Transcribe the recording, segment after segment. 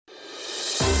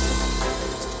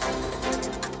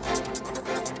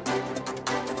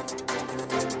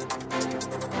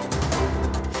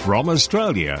From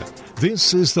Australia,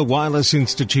 this is the Wireless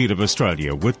Institute of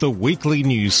Australia with the weekly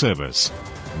news service.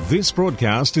 This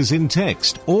broadcast is in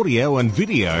text, audio and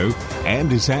video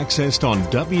and is accessed on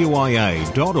wia.org.au.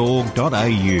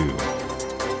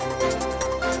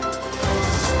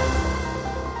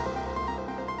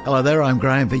 Hello there, I'm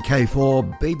Graham,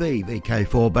 VK4BB,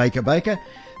 VK4 Baker.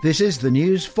 This is the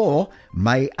news for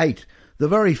May 8, the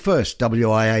very first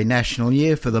WIA national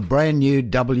year for the brand new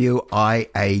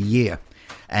WIA year.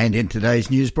 And in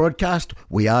today's news broadcast,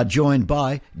 we are joined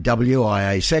by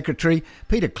WIA Secretary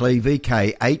Peter Clee,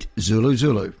 VK8 Zulu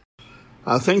Zulu.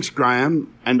 Thanks,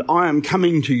 Graham, and I am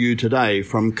coming to you today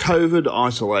from COVID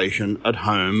isolation at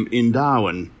home in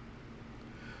Darwin.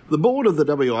 The board of the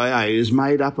WIA is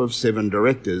made up of 7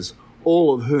 directors,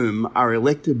 all of whom are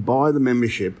elected by the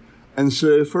membership and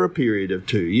serve for a period of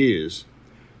 2 years.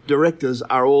 Directors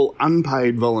are all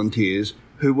unpaid volunteers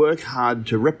who work hard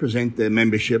to represent their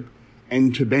membership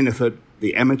and to benefit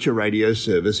the amateur radio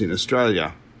service in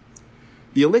Australia.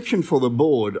 The election for the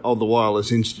board of the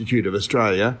Wireless Institute of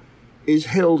Australia is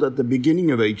held at the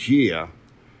beginning of each year.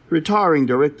 Retiring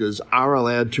directors are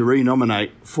allowed to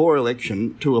renominate for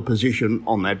election to a position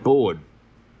on that board.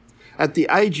 At the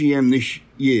AGM this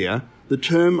year, the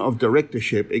term of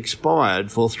directorship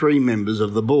expired for 3 members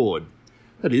of the board.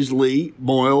 That is Lee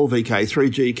Moyle,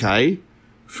 VK3GK,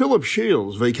 Philip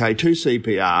Shields,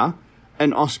 VK2CPR,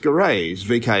 and Oscar Reyes,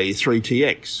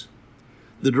 VK3TX.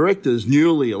 The directors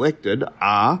newly elected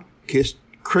are Chris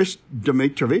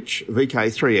Dimitrovich,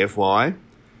 VK3FY,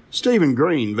 Stephen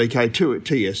Green,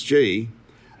 VK2TSG,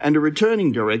 and a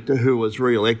returning director who was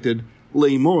re-elected,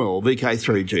 Lee Moyle,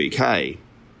 VK3GK.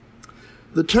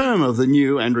 The term of the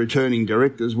new and returning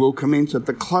directors will commence at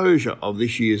the closure of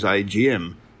this year's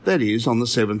AGM, that is, on the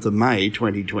 7th of May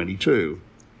 2022.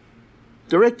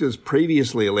 Directors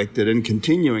previously elected and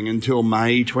continuing until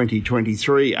May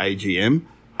 2023 AGM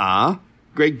are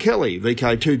Greg Kelly,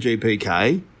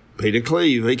 VK2GPK, Peter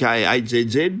Clee,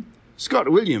 VK8ZZ, Scott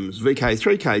Williams,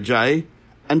 VK3KJ,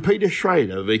 and Peter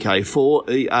Schrader,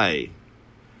 VK4EA.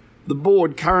 The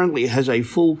board currently has a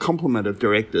full complement of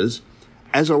directors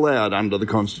as allowed under the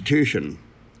Constitution.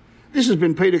 This has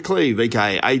been Peter Clee,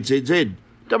 VK8ZZ,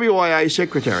 WIA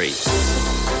Secretary.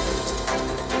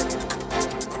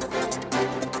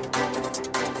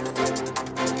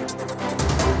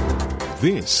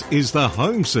 This is the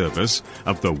home service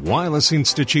of the Wireless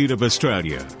Institute of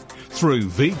Australia through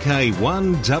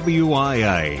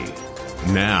VK1WIA.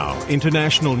 Now,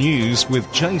 international news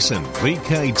with Jason,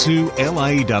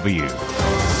 VK2LAW.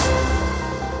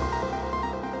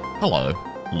 Hello.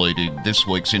 Leading this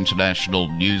week's international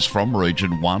news from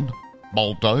Region 1,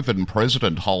 Moldovan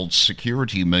President holds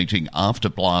security meeting after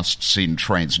blasts in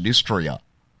Transnistria.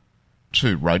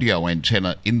 2 radio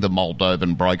antennae in the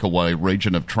Moldovan breakaway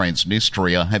region of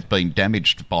Transnistria have been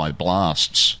damaged by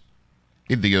blasts.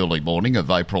 In the early morning of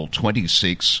April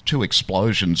 26, 2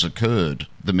 explosions occurred,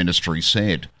 the ministry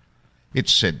said. It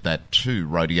said that 2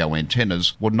 radio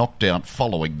antennas were knocked out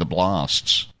following the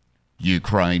blasts.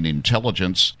 Ukraine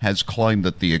intelligence has claimed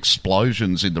that the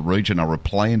explosions in the region are a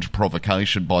planned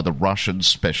provocation by the Russian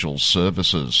special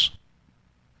services.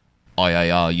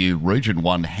 IARU Region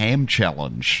 1 Ham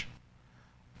Challenge.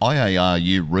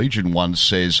 IARU Region 1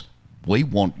 says, "We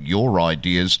want your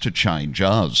ideas to change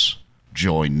us.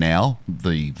 Join now,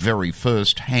 the very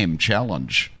first Ham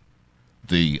Challenge."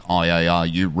 The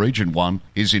IARU Region 1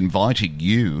 is inviting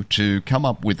you to come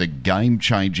up with a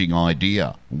game-changing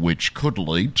idea which could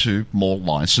lead to more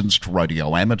licensed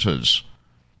radio amateurs.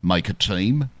 Make a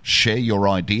team, share your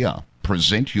idea,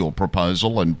 present your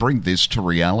proposal and bring this to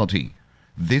reality.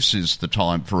 This is the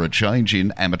time for a change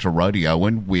in amateur radio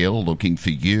and we're looking for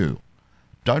you.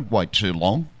 Don't wait too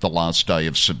long. The last day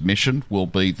of submission will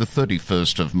be the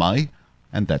 31st of May,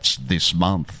 and that's this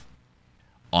month.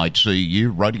 ITU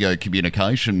Radio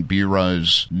Communication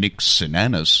Bureau's Nick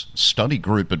Sinanis, study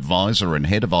group advisor and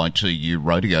head of ITU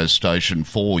Radio Station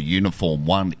 4 Uniform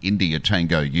 1 India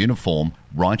Tango Uniform,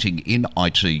 writing in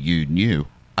ITU New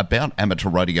about amateur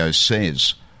radio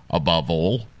says, above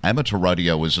all, amateur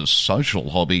radio is a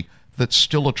social hobby that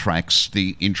still attracts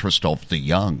the interest of the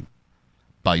young.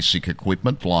 Basic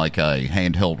equipment like a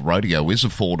handheld radio is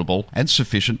affordable and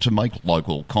sufficient to make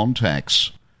local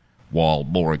contacts, while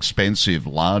more expensive,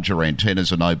 larger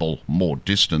antennas enable more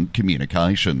distant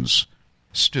communications.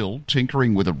 Still,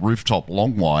 tinkering with a rooftop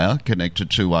long wire connected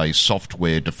to a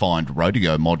software-defined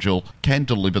radio module can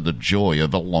deliver the joy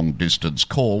of a long-distance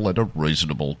call at a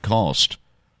reasonable cost.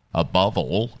 Above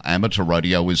all, amateur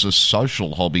radio is a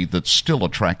social hobby that still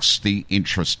attracts the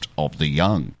interest of the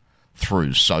young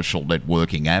through social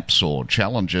networking apps or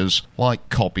challenges like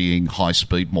copying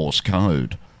high-speed Morse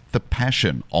code. The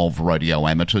passion of radio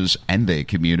amateurs and their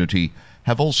community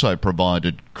have also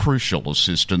provided crucial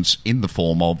assistance in the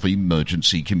form of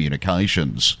emergency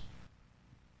communications.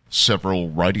 Several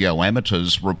radio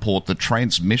amateurs report that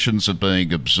transmissions are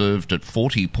being observed at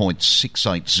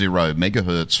 40.680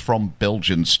 MHz from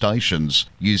Belgian stations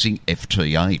using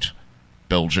FT8.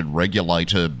 Belgian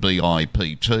regulator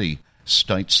BIPT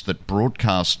states that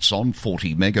broadcasts on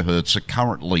 40 MHz are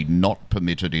currently not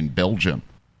permitted in Belgium.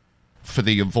 For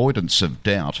the avoidance of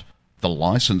doubt, the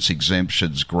licence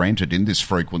exemptions granted in this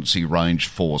frequency range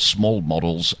for small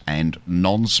models and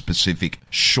non-specific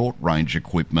short-range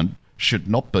equipment should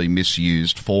not be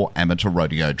misused for amateur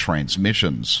radio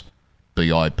transmissions.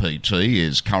 BIPT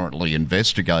is currently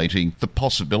investigating the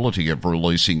possibility of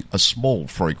releasing a small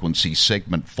frequency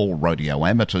segment for radio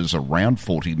amateurs around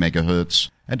 40 MHz,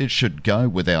 and it should go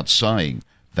without saying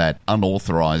that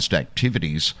unauthorised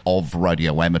activities of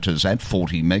radio amateurs at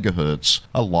 40 MHz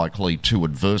are likely to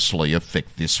adversely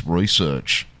affect this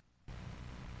research.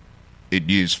 In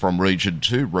news from Region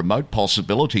 2, remote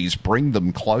possibilities bring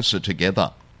them closer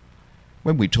together.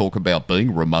 When we talk about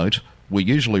being remote, we're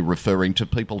usually referring to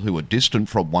people who are distant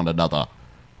from one another.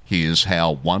 Here's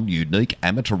how one unique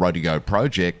amateur radio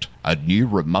project, a new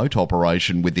remote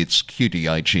operation with its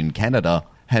QTH in Canada,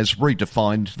 has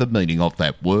redefined the meaning of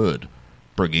that word,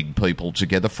 bringing people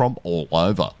together from all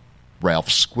over. Ralph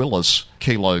Squillis,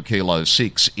 Kilo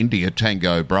 6 India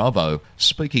Tango Bravo,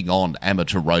 speaking on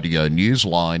Amateur Radio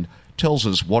Newsline, tells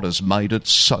us what has made it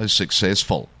so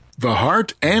successful. The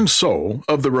heart and soul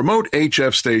of the remote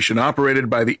HF station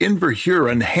operated by the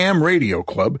Inverhuron Ham Radio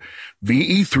Club,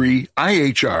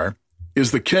 VE3IHR,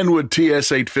 is the Kenwood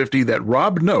TS-850 that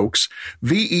Rob Noakes,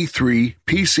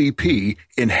 VE3PCP,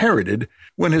 inherited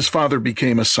when his father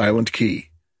became a silent key.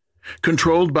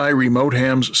 Controlled by Remote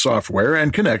Ham's software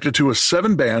and connected to a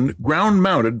 7-band,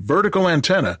 ground-mounted vertical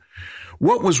antenna,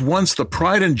 what was once the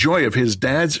pride and joy of his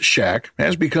dad's shack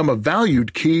has become a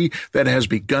valued key that has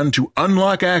begun to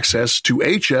unlock access to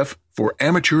HF for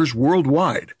amateurs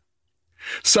worldwide.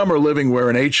 Some are living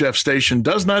where an HF station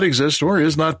does not exist or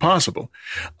is not possible.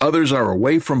 Others are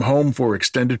away from home for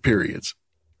extended periods.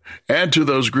 Add to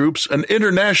those groups an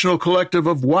international collective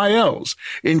of YLs,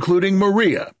 including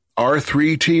Maria,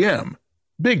 R3TM,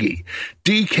 Biggie,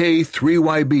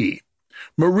 DK3YB,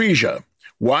 Marija,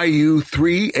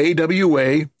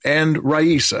 YU3AWA, and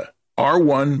Raisa,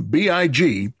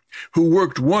 R1BIG, who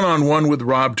worked one-on-one with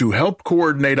Rob to help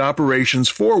coordinate operations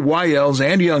for YLs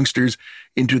and youngsters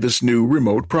into this new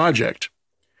remote project.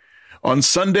 On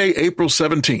Sunday, April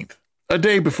 17th, a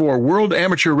day before World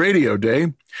Amateur Radio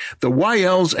Day, the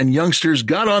YLs and youngsters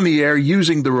got on the air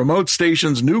using the remote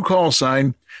station's new call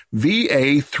sign,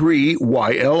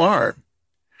 VA3YLR.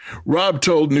 Rob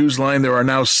told Newsline there are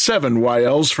now 7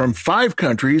 YLs from 5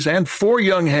 countries and 4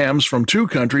 young hams from 2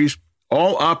 countries,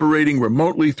 all operating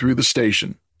remotely through the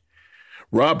station.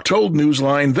 Rob told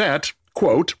Newsline that,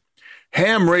 quote,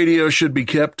 ham radio should be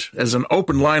kept as an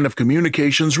open line of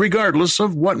communications regardless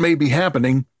of what may be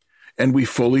happening, and we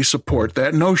fully support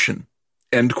that notion,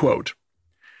 end quote.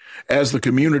 As the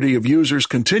community of users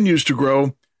continues to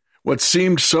grow, what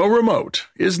seemed so remote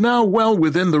is now well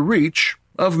within the reach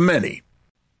of many.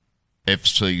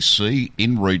 FCC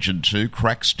in Region 2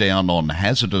 cracks down on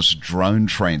hazardous drone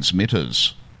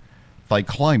transmitters. They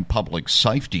claim public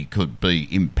safety could be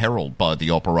imperilled by the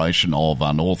operation of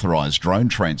unauthorised drone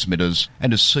transmitters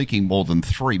and is seeking more than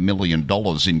 $3 million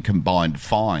in combined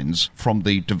fines from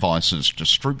the device's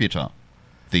distributor.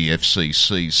 The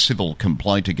FCC's civil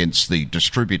complaint against the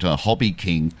distributor Hobby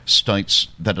King states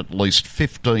that at least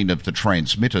 15 of the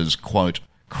transmitters, quote,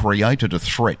 created a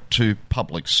threat to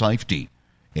public safety,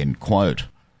 end quote.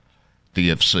 The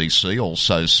FCC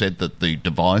also said that the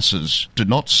devices do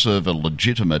not serve a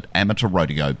legitimate amateur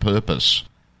radio purpose.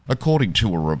 According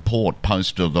to a report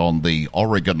posted on the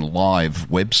Oregon Live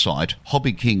website,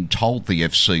 Hobby King told the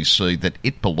FCC that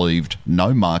it believed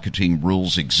no marketing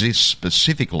rules exist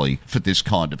specifically for this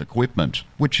kind of equipment,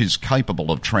 which is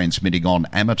capable of transmitting on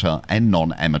amateur and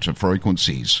non-amateur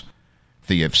frequencies.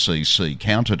 The FCC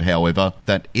countered, however,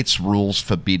 that its rules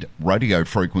forbid radio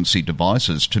frequency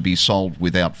devices to be sold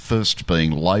without first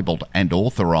being labelled and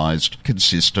authorised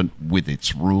consistent with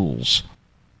its rules.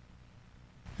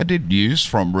 And in news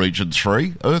from Region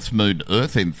 3, Earth Moon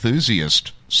Earth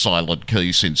enthusiast, silent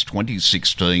key since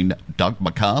 2016, Doug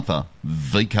MacArthur,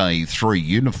 VK3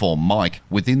 uniform Mike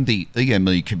within the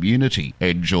EME community,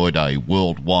 enjoyed a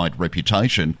worldwide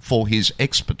reputation for his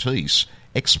expertise,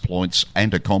 exploits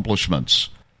and accomplishments.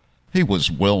 He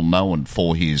was well known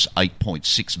for his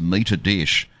 8.6 metre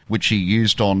dish, which he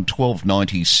used on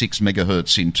 1296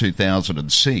 MHz in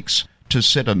 2006 to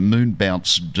set a moon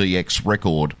bounce DX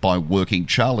record by working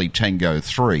Charlie Tango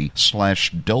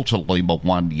 3/Delta Lima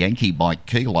 1 Yankee Mike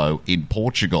Kilo in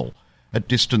Portugal, a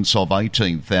distance of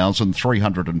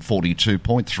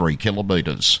 18,342.3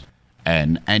 kilometres.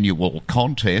 An annual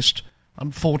contest,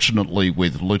 unfortunately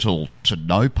with little to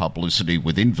no publicity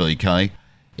within VK,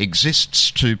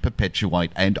 exists to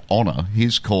perpetuate and honour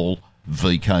his call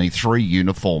VK3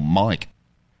 Uniform Mike.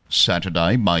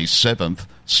 Saturday, May 7th,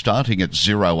 starting at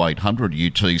 0800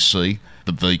 UTC,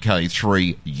 the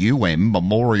VK3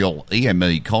 Memorial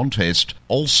EME Contest,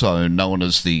 also known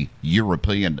as the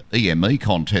European EME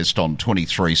Contest on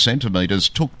 23 centimetres,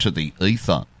 took to the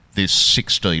ether. This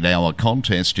 16-hour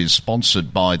contest is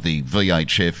sponsored by the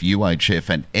VHF, UHF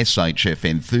and SHF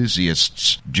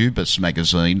Enthusiasts Dubis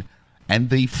magazine and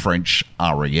the French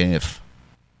RAF.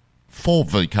 For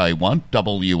VK1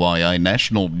 WIA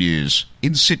National News,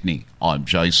 in Sydney, I'm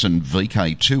Jason,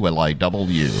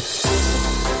 VK2LAW.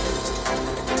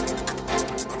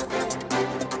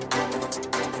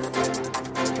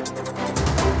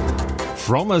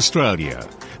 From Australia,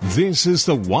 this is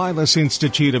the Wireless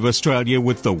Institute of Australia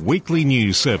with the weekly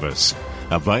news service.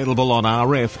 Available on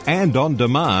RF and on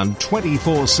demand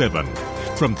 24/7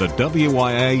 from the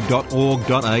wia.org.au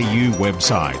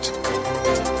website.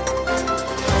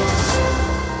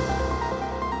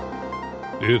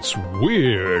 It's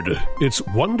weird, it's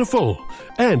wonderful,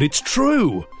 and it's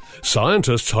true.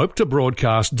 Scientists hope to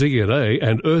broadcast DNA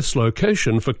and Earth's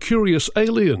location for curious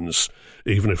aliens.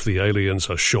 Even if the aliens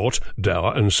are short,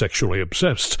 dour and sexually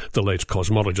obsessed, the late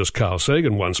cosmologist Carl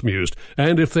Sagan once mused.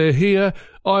 And if they're here,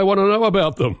 I want to know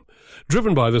about them.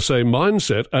 Driven by the same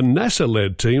mindset, a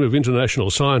NASA-led team of international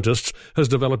scientists has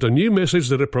developed a new message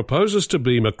that it proposes to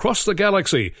beam across the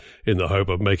galaxy in the hope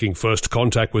of making first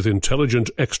contact with intelligent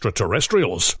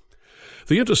extraterrestrials.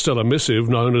 The interstellar missive,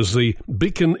 known as the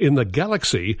Beacon in the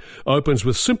Galaxy, opens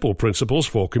with simple principles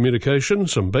for communication,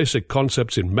 some basic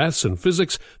concepts in maths and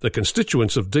physics, the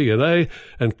constituents of DNA,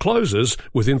 and closes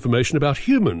with information about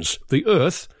humans, the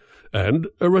Earth, and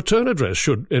a return address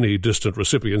should any distant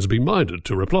recipients be minded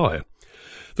to reply.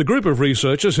 The group of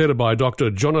researchers, headed by Dr.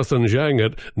 Jonathan Zhang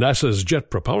at NASA's Jet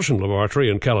Propulsion Laboratory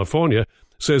in California,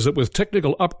 says that with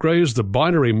technical upgrades, the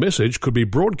binary message could be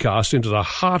broadcast into the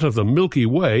heart of the Milky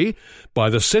Way by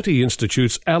the SETI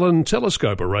Institute's Allen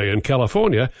Telescope Array in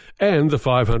California and the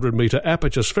 500-metre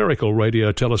Aperture Spherical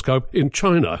Radio Telescope in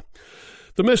China.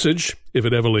 The message, if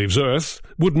it ever leaves Earth,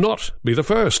 would not be the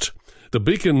first. The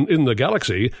Beacon in the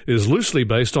Galaxy is loosely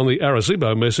based on the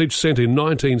Arecibo message sent in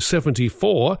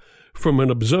 1974 from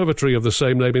an observatory of the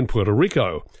same name in Puerto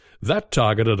Rico. That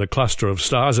targeted a cluster of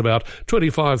stars about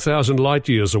 25,000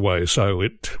 light-years away, so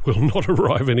it will not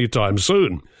arrive anytime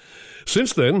soon.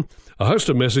 Since then, a host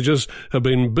of messages have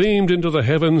been beamed into the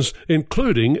heavens,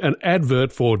 including an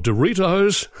advert for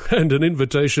Doritos and an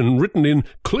invitation written in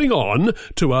Klingon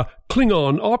to a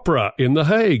Klingon opera in The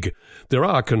Hague. There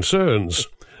are concerns.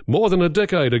 More than a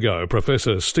decade ago,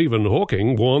 Professor Stephen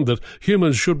Hawking warned that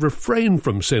humans should refrain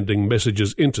from sending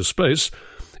messages into space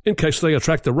in case they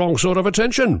attract the wrong sort of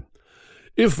attention.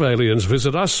 If aliens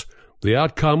visit us, the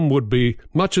outcome would be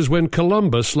much as when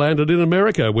Columbus landed in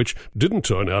America, which didn't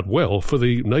turn out well for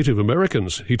the Native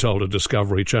Americans, he told a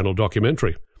Discovery Channel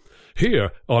documentary.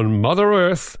 Here on Mother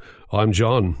Earth, I'm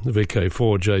John,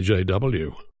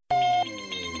 VK4JJW.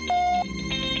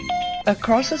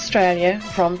 Across Australia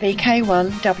from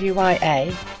VK1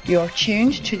 WIA, you're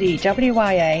tuned to the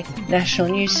WIA National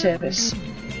News Service.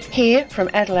 Here from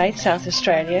Adelaide, South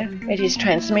Australia, it is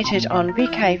transmitted on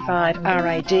VK5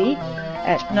 RAD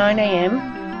at 9 a.m.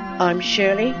 I'm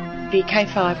Shirley,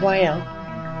 VK5YL.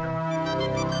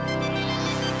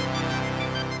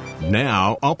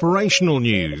 Now, operational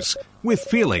news with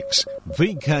Felix,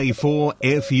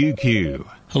 VK4FUQ.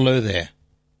 Hello there.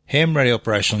 Ham Radio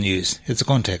Operational News. It's a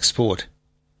contact sport.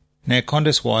 Now,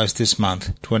 contest-wise this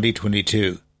month,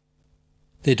 2022.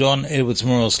 The Don Edwards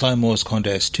Memorial Slow Morse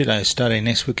Contest, 2 days starting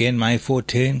next weekend, May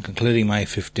 14, concluding May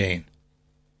 15.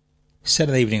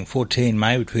 Saturday evening, 14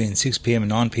 May, between 6 p.m. and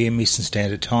 9 p.m. Eastern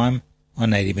Standard Time,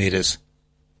 on 80 metres.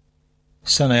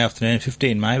 Sunday afternoon,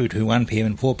 15 May, between 1 p.m.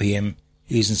 and 4 p.m.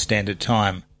 Eastern Standard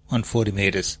Time, on 40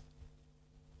 metres.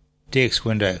 DX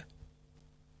window.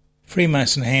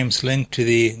 Freemason hams linked to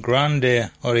the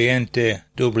Grande Oriente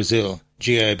do Brasil,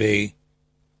 GOB,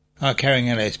 are carrying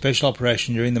out a special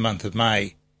operation during the month of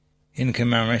May in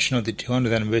commemoration of the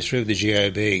 200th anniversary of the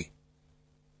GOB.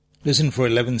 Listen for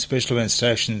 11 special event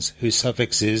stations whose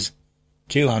suffix is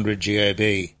 200 GOB.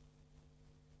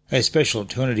 A special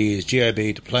 200 years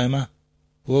GOB diploma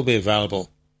will be available.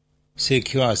 See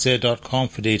qrz.com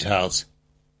for details.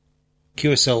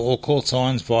 QSL all call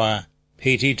signs via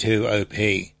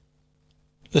PT2OP.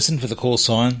 Listen for the call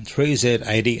sign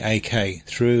 3Z80AK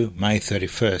through May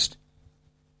 31st.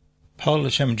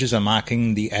 Polish images are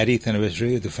marking the 80th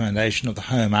anniversary of the foundation of the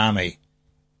Home Army,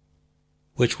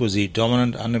 which was the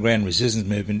dominant underground resistance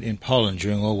movement in Poland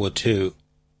during World War II.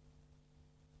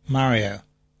 Mario,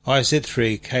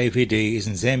 IZ3KVD is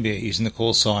in Zambia using the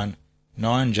call sign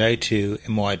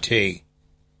 9J2MYT.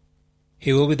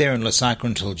 He will be there in Lusaka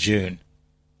until June.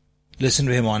 Listen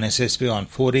to him on SSB on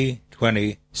 40,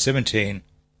 20, 17,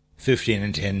 15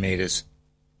 and 10 metres.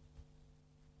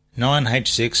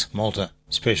 9H6 Malta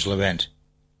Special Event.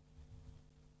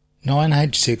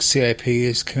 9H6 CAP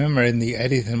is commemorating the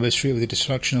 80th anniversary of the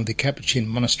destruction of the Capuchin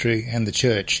Monastery and the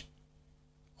church.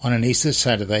 On an Easter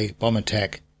Saturday bomb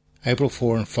attack, April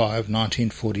 4 and 5,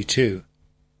 1942,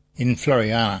 in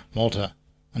Floriana, Malta,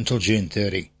 until June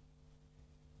 30.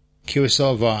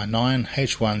 QSL via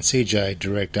 9H1CJ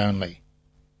direct only.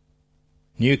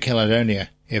 New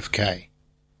Caledonia, FK.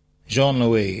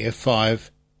 Jean-Louis, F5,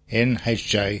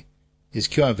 NHJ, is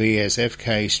QRV as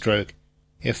FK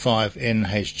F5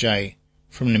 NHJ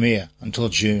from Namibia until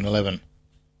June 11.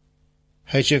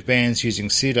 HF bands using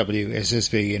CW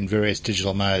SSB in various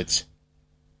digital modes.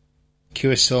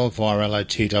 QSL via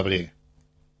LOTW.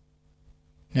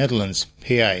 Netherlands,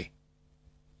 PA.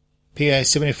 PA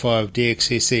 75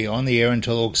 DXCC on the air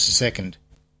until August 2nd.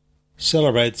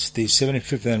 Celebrates the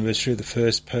 75th anniversary of the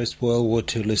first post-World War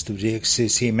II list of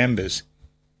DXCC members,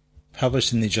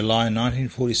 published in the July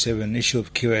 1947 issue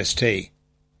of QST.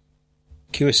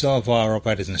 QSL via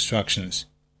operator's instructions.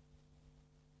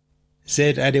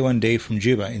 Z81D from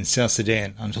Juba in South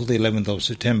Sudan until the 11th of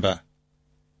September.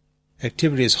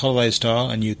 Activity is holiday style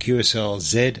and new QSL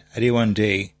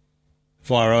Z81D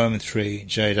via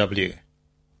OM3JW.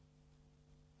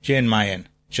 Jen Mayen,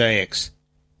 JX.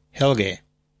 Helge,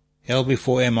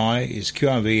 LB4MI is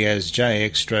QRV as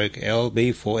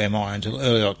JX/LB4MI until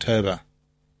early October.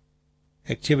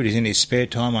 Activities in his spare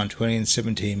time on 20 and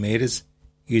 17 metres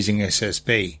using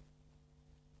SSB.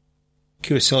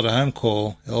 QSL to home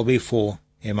call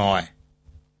LB4MI.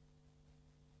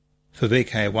 For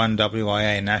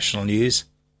VK1WIA National News,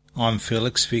 I'm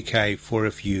Felix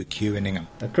VK4FUQ in Ingham.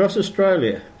 Across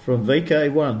Australia from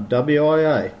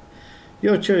VK1WIA,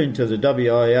 you're tuned to the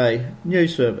WIA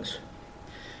News Service.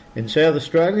 In South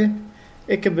Australia,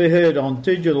 it can be heard on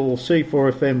digital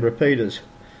C4FM repeaters,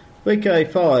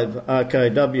 VK5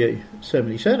 RKW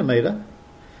 70cm,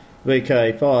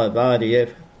 VK5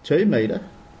 RDF 2m,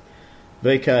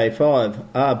 VK5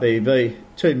 RBB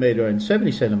 2m and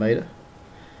 70cm,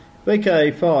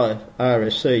 VK5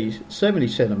 RSC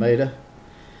 70cm,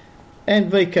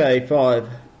 and VK5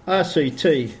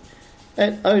 RCT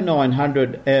at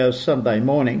 0900 hours Sunday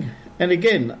morning and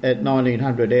again at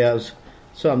 1900 hours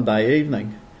Sunday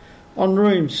evening on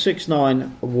room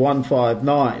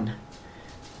 69159,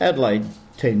 Adelaide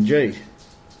 10G.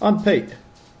 I'm Pete,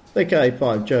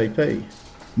 VK5JP.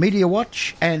 Media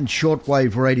Watch and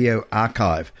Shortwave Radio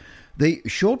Archive. The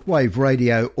Shortwave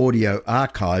Radio Audio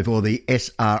Archive, or the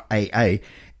SRAA,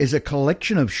 is a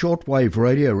collection of shortwave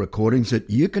radio recordings that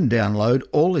you can download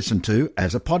or listen to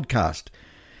as a podcast.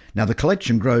 Now, the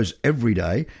collection grows every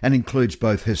day and includes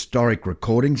both historic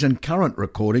recordings and current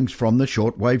recordings from the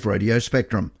shortwave radio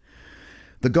spectrum.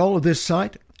 The goal of this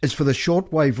site is for the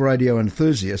shortwave radio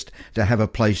enthusiast to have a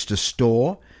place to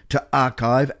store, to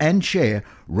archive and share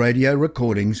radio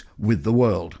recordings with the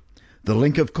world. The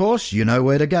link, of course, you know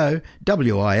where to go,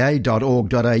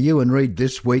 wia.org.au, and read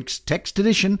this week's text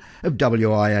edition of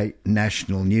WIA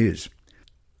National News.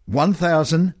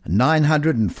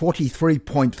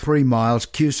 1,943.3 miles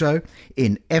QSO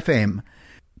in FM.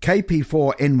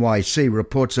 KP4 NYC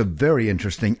reports a very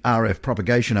interesting RF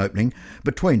propagation opening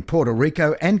between Puerto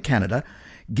Rico and Canada,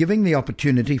 giving the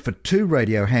opportunity for two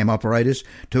radio ham operators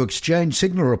to exchange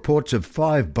signal reports of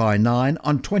 5x9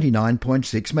 on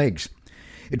 29.6 megs.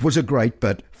 It was a great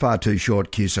but far too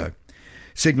short QSO.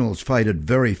 Signals faded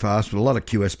very fast with a lot of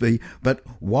QSB, but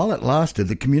while it lasted,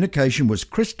 the communication was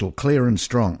crystal clear and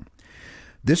strong.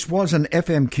 This was an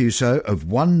FM QSO of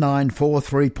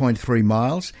 1943.3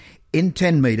 miles in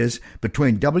 10 metres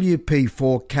between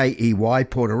WP4KEY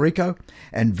Puerto Rico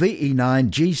and VE9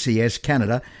 GCS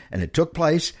Canada, and it took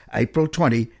place April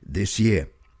 20 this year.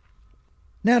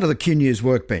 Now to the Q News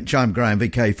Workbench. I'm Graham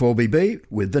VK4BB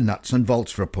with the Nuts and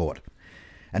Bolts Report.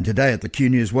 And today at the Q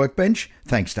News Workbench,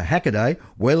 thanks to Hackaday,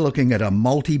 we're looking at a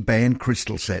multi-band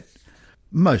crystal set.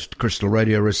 Most crystal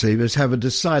radio receivers have a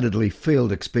decidedly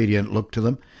field-expedient look to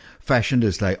them, fashioned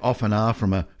as they often are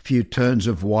from a few turns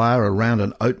of wire around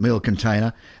an oatmeal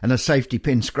container and a safety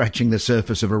pin scratching the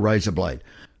surface of a razor blade.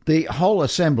 The whole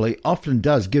assembly often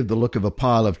does give the look of a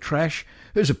pile of trash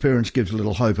whose appearance gives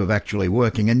little hope of actually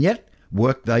working, and yet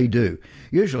work they do,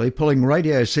 usually pulling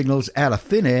radio signals out of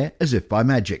thin air as if by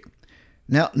magic.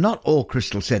 Now, not all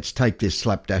crystal sets take this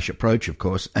slapdash approach, of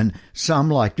course, and some,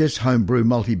 like this homebrew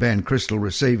multi-band crystal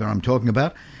receiver I'm talking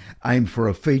about, aim for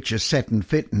a feature set and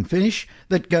fit and finish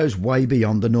that goes way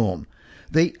beyond the norm.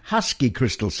 The Husky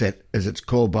crystal set, as it's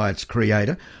called by its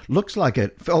creator, looks like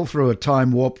it fell through a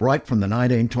time warp right from the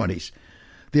 1920s.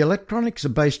 The electronics are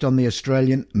based on the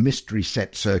Australian Mystery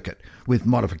Set circuit, with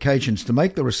modifications to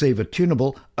make the receiver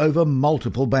tunable over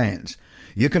multiple bands.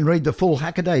 You can read the full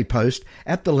Hackaday post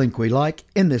at the link we like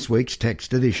in this week's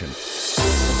text edition.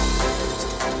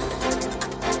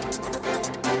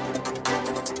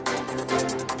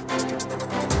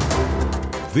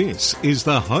 This is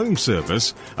the home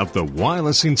service of the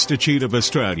Wireless Institute of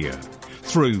Australia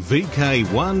through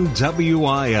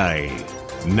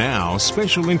VK1WIA. Now,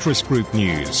 special interest group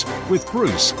news with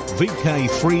Bruce,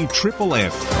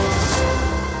 VK3FFF.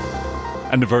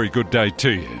 And a very good day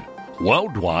to you.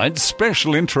 Worldwide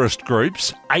Special Interest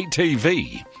Groups,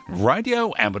 ATV,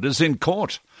 Radio Amateurs in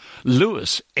Court.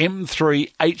 Lewis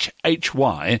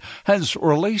M3HHY has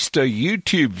released a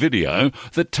YouTube video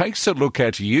that takes a look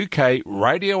at UK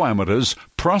radio amateurs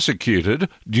prosecuted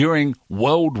during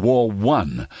World War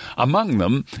I. Among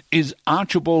them is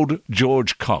Archibald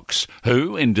George Cox,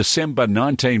 who in December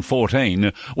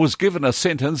 1914 was given a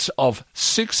sentence of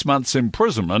 6 months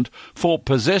imprisonment for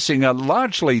possessing a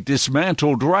largely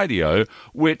dismantled radio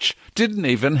which didn't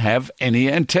even have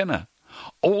any antenna.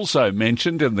 Also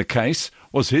mentioned in the case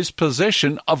was his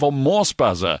possession of a Morse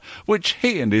buzzer, which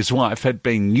he and his wife had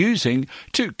been using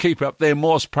to keep up their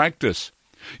Morse practice.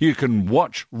 You can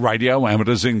watch Radio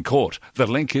Amateurs in Court. The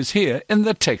link is here in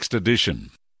the text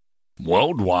edition.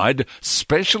 Worldwide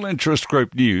Special Interest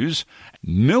Group news,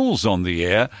 Mills on the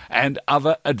Air and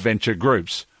other adventure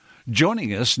groups.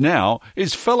 Joining us now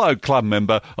is fellow club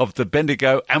member of the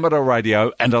Bendigo Amateur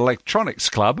Radio and Electronics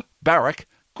Club, Barrick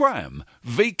Graham,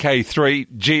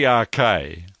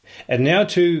 VK3GRK. And now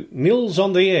to Mills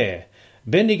on the Air.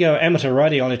 Bendigo Amateur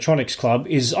Radio Electronics Club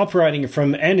is operating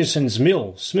from Anderson's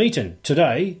Mill, Smeaton,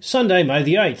 today, Sunday, May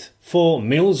the 8th, for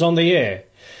Mills on the Air.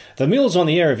 The Mills on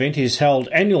the Air event is held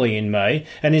annually in May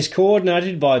and is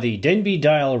coordinated by the Denby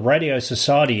Dale Radio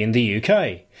Society in the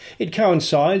UK. It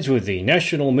coincides with the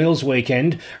National Mills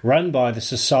Weekend run by the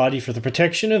Society for the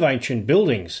Protection of Ancient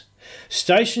Buildings.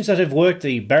 Stations that have worked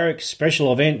the Barrick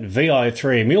Special Event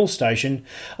VI3 Mill station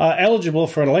are eligible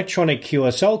for an electronic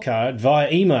QSL card via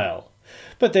email.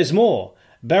 But there's more.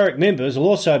 Barrick members will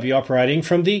also be operating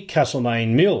from the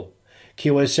Castlemaine Mill.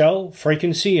 QSL,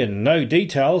 frequency and no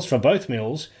details for both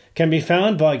mills can be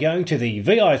found by going to the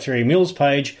VI3 Mills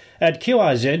page at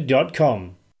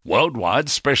qrz.com. Worldwide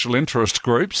Special Interest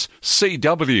Groups,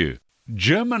 CW.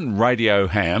 German radio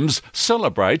hams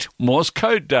celebrate Morse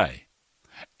Code Day.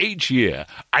 Each year,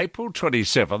 April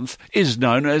 27th is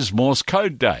known as Morse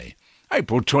Code Day.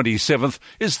 April 27th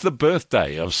is the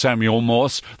birthday of Samuel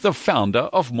Morse, the founder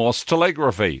of Morse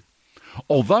telegraphy.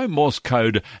 Although Morse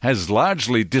code has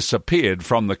largely disappeared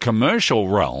from the commercial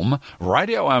realm,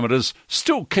 radio amateurs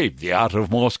still keep the art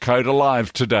of Morse code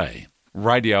alive today.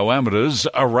 Radio amateurs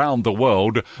around the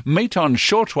world meet on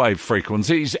shortwave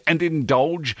frequencies and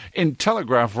indulge in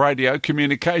telegraph radio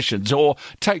communications or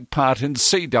take part in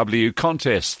CW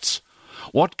contests.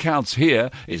 What counts here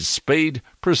is speed,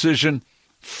 precision,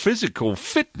 physical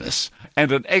fitness,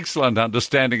 and an excellent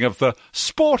understanding of the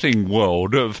sporting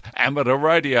world of amateur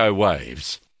radio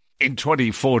waves. In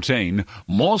 2014,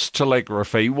 Morse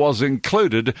telegraphy was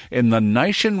included in the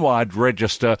nationwide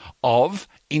register of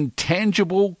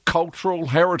Intangible Cultural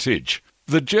Heritage.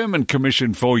 The German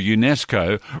Commission for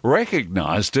UNESCO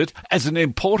recognised it as an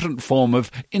important form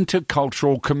of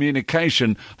intercultural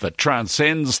communication that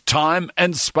transcends time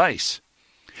and space.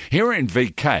 Here in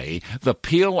VK, the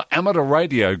Peel Amateur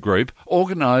Radio Group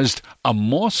organised a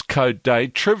Morse Code Day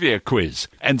trivia quiz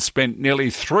and spent nearly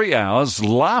 3 hours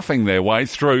laughing their way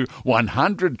through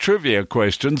 100 trivia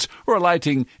questions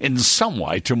relating in some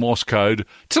way to Morse code,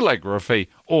 telegraphy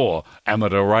or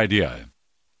amateur radio.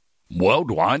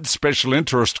 Worldwide Special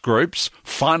Interest Groups,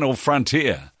 Final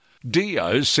Frontier.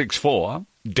 DO64,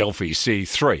 Delphi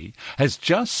C3, has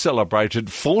just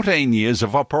celebrated 14 years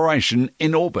of operation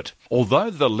in orbit.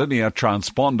 Although the linear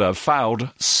transponder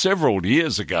failed several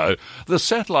years ago, the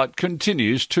satellite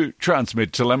continues to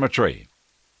transmit telemetry.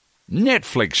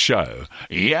 Netflix show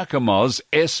Yakima's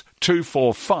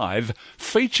S245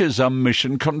 features a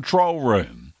mission control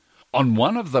room. On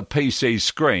one of the PC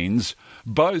screens,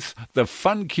 both the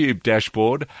FunCube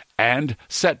dashboard and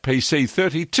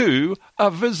SatPC32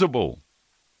 are visible.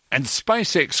 And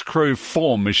SpaceX Crew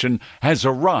 4 mission has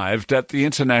arrived at the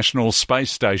International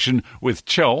Space Station with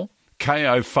Chell,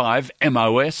 KO5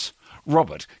 MOS,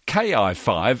 Robert,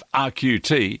 KI5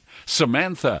 RQT,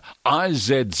 Samantha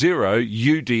IZ0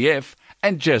 UDF,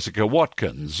 and Jessica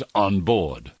Watkins on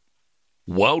board.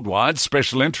 Worldwide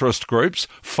special interest groups,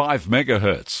 5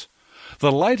 MHz.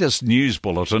 The latest news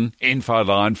bulletin,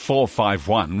 Infoline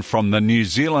 451 from the New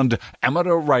Zealand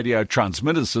Amateur Radio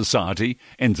Transmitter Society,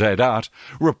 NZART,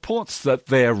 reports that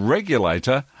their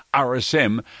regulator,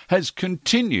 RSM, has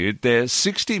continued their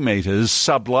 60 metres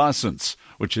sub-licence,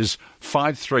 which is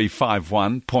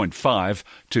 5351.5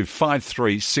 to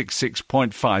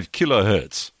 5366.5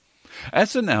 kHz.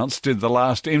 As announced in the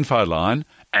last Infoline,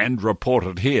 and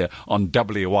reported here on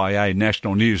WIA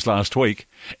National News last week,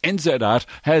 NZART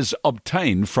has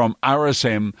obtained from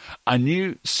RSM a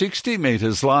new 60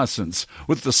 metres licence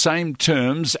with the same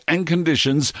terms and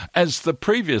conditions as the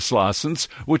previous licence,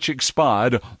 which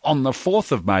expired on the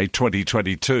 4th of May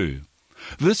 2022.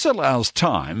 This allows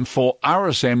time for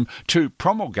RSM to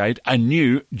promulgate a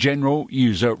new general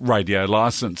user radio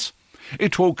licence.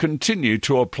 It will continue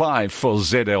to apply for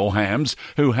ZL hams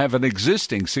who have an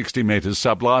existing 60 metres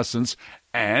sub-licence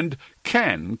and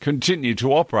can continue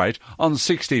to operate on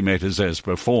 60 metres as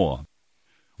before.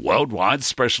 Worldwide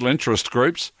special interest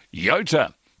groups,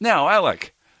 YOTA. Now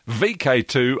Alec,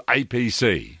 VK2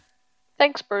 APC.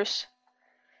 Thanks, Bruce.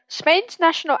 Spain's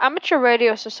National Amateur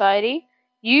Radio Society,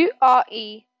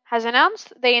 URE, has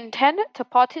announced they intend to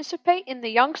participate in the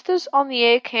Youngsters on the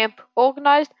Air camp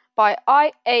organised by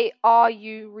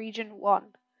IARU Region 1.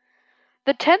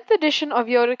 The 10th edition of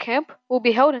YOTA Camp will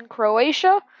be held in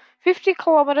Croatia, 50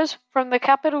 kilometres from the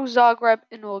capital Zagreb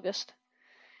in August.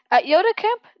 At YOTA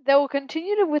Camp, they will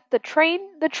continue with the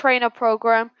Train the Trainer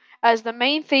program as the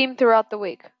main theme throughout the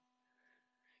week.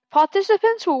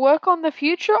 Participants will work on the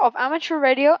future of amateur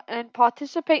radio and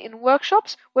participate in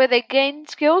workshops where they gain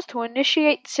skills to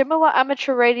initiate similar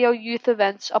amateur radio youth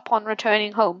events upon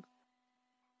returning home.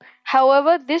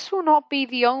 However, this will not be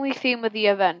the only theme of the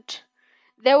event.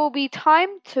 There will be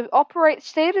time to operate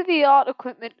state-of-the-art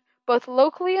equipment both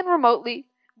locally and remotely,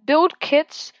 build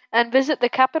kits, and visit the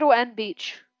capital and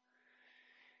beach.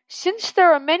 Since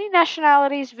there are many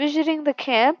nationalities visiting the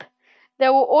camp,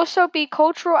 there will also be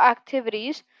cultural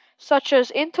activities such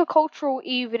as intercultural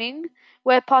evening,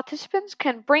 where participants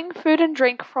can bring food and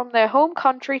drink from their home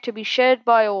country to be shared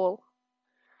by all.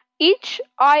 Each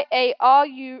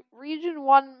IARU Region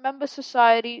 1 member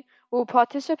society will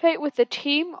participate with a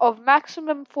team of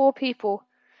maximum 4 people.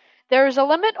 There is a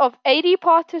limit of 80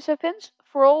 participants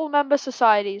for all member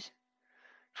societies.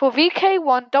 For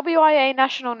VK1 WIA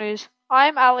National News,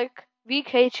 I'm Alec,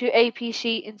 VK2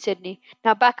 APC in Sydney.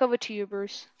 Now back over to you,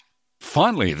 Bruce.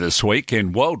 Finally this week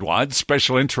in worldwide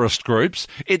special interest groups,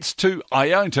 it's to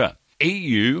IOTA,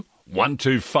 EU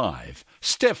 125.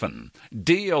 Stefan,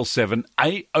 DL7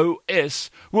 AOS,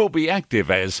 will be active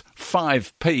as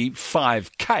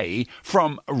 5P5K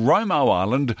from Romo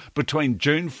Island between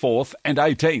June 4th and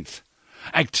 18th.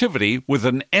 Activity with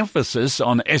an emphasis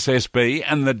on SSB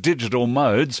and the digital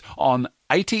modes on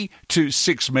 80 to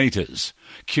 6 metres.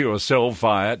 QSL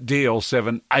via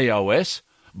DL7 AOS,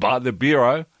 by the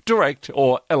Bureau, Direct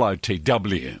or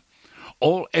LOTW.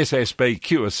 All SSB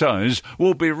QSOs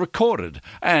will be recorded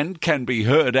and can be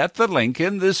heard at the link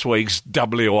in this week's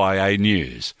WIA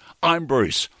News. I'm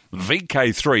Bruce,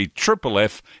 VK3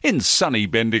 FFF in sunny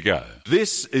Bendigo.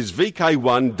 This is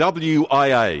VK1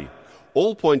 WIA.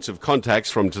 All points of contacts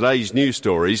from today's news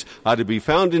stories are to be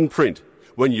found in print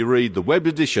when you read the web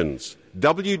editions,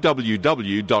 www.wia.org.au.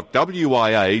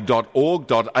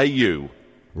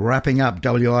 Wrapping up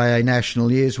WIA National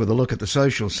Years with a look at the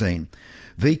social scene.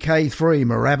 VK3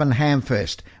 Moorabbin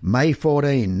Hamfest, May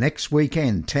 14, next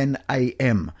weekend, 10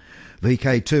 a.m.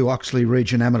 VK2 Oxley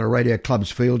Region Amateur Radio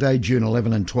Club's Field Day, June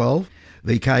 11 and 12.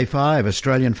 VK5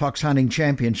 Australian Fox Hunting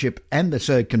Championship and the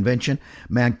SERG Convention,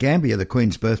 Mount Gambier, the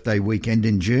Queen's Birthday weekend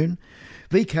in June.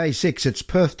 VK6, it's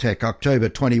Perth Tech, October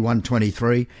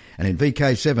 21-23, and in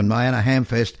VK7, Mayana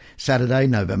Hamfest, Saturday,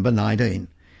 November 19.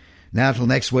 Now till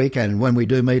next week, and when we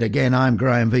do meet again, I'm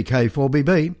Graham,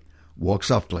 VK4BB. Walk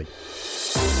softly.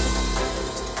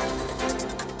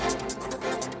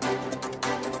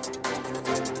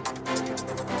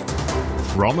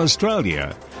 From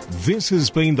Australia, this has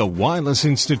been the Wireless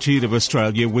Institute of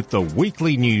Australia with the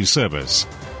weekly news service.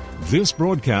 This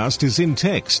broadcast is in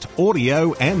text,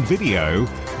 audio and video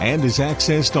and is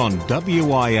accessed on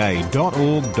wia.org.au.